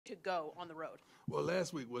could go on the road? Well,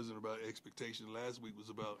 last week wasn't about expectation. Last week was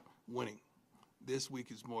about winning. This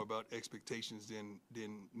week is more about expectations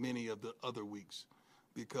than many of the other weeks,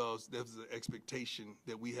 because there's an expectation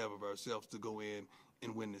that we have of ourselves to go in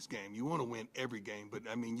and win this game. You want to win every game, but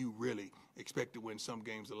I mean, you really expect to win some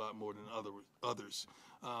games a lot more than others.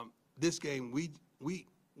 This game, we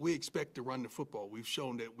expect to run the football. We've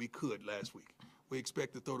shown that we could last week. We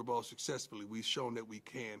expect to throw the ball successfully. We've shown that we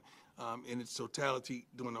can in its totality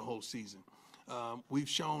during the whole season. We've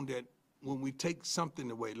shown that when we take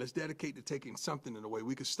something away, let's dedicate to taking something away,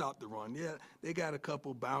 we could stop the run. Yeah, they got a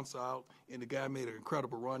couple bounce out, and the guy made an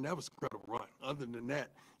incredible run. That was an incredible run. Other than that,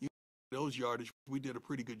 those yardage, we did a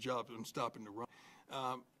pretty good job in stopping the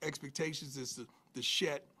run. Expectations is to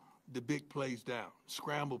shut the big plays down,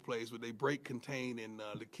 scramble plays where they break, contain, and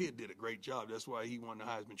the kid did a great job. That's why he won the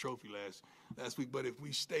Heisman Trophy last week. But if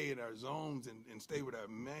we stay in our zones and stay with our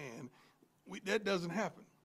man, that doesn't happen.